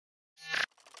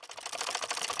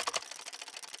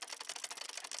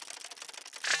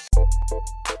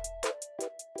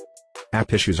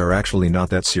App issues are actually not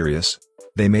that serious.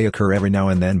 They may occur every now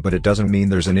and then, but it doesn't mean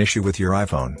there's an issue with your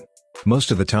iPhone.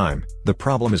 Most of the time, the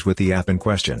problem is with the app in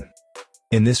question.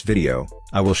 In this video,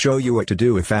 I will show you what to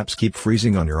do if apps keep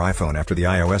freezing on your iPhone after the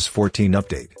iOS 14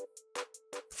 update.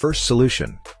 First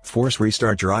solution: force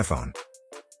restart your iPhone.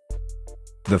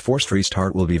 The forced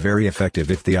restart will be very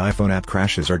effective if the iPhone app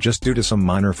crashes are just due to some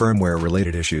minor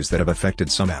firmware-related issues that have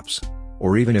affected some apps.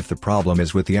 Or even if the problem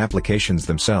is with the applications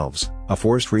themselves, a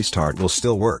forced restart will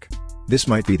still work. This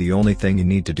might be the only thing you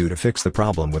need to do to fix the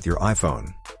problem with your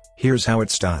iPhone. Here's how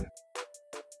it's done.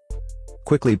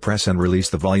 Quickly press and release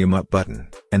the volume up button,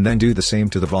 and then do the same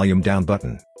to the volume down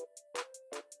button.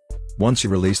 Once you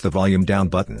release the volume down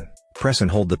button, press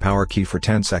and hold the power key for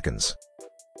 10 seconds.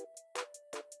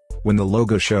 When the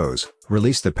logo shows,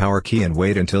 release the power key and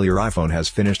wait until your iPhone has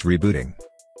finished rebooting.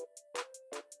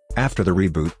 After the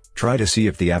reboot, try to see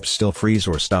if the apps still freeze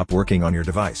or stop working on your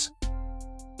device.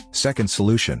 Second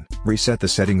solution: reset the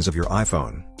settings of your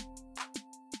iPhone.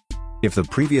 If the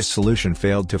previous solution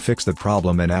failed to fix the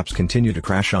problem and apps continue to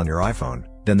crash on your iPhone,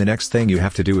 then the next thing you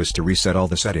have to do is to reset all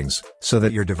the settings, so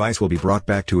that your device will be brought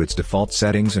back to its default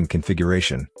settings and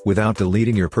configuration, without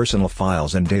deleting your personal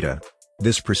files and data.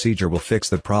 This procedure will fix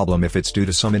the problem if it's due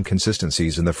to some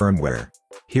inconsistencies in the firmware.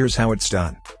 Here's how it's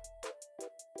done.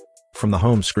 From the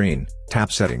home screen,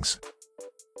 tap Settings.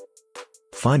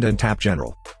 Find and tap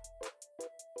General.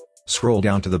 Scroll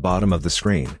down to the bottom of the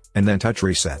screen, and then touch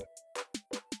Reset.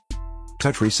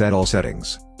 Touch Reset all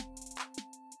settings.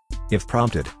 If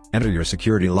prompted, enter your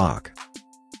security lock.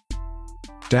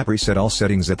 Tap Reset all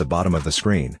settings at the bottom of the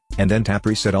screen, and then tap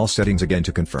Reset all settings again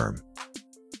to confirm.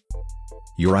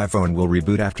 Your iPhone will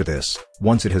reboot after this.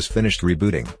 Once it has finished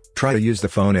rebooting, try to use the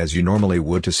phone as you normally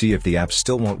would to see if the app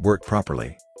still won't work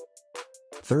properly.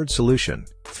 Third solution: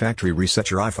 factory reset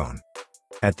your iPhone.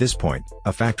 At this point,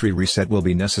 a factory reset will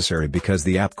be necessary because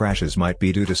the app crashes might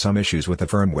be due to some issues with the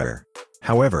firmware.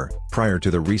 However, prior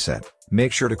to the reset,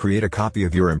 make sure to create a copy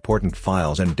of your important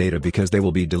files and data because they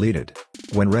will be deleted.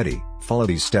 When ready, follow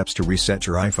these steps to reset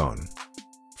your iPhone.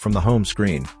 From the home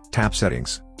screen, tap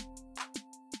Settings.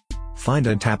 Find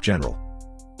and tap General.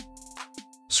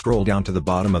 Scroll down to the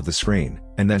bottom of the screen,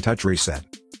 and then touch Reset.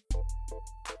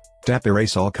 Tap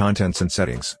Erase all contents and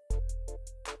settings.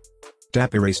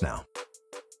 Tap Erase now.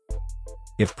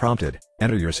 If prompted,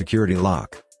 enter your security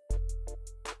lock.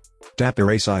 Tap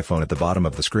Erase iPhone at the bottom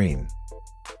of the screen.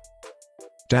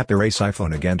 Tap Erase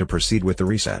iPhone again to proceed with the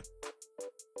reset.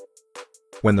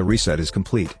 When the reset is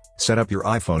complete, set up your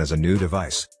iPhone as a new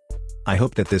device. I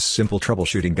hope that this simple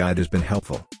troubleshooting guide has been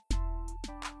helpful.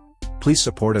 Please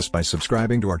support us by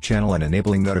subscribing to our channel and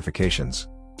enabling notifications.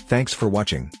 Thanks for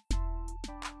watching.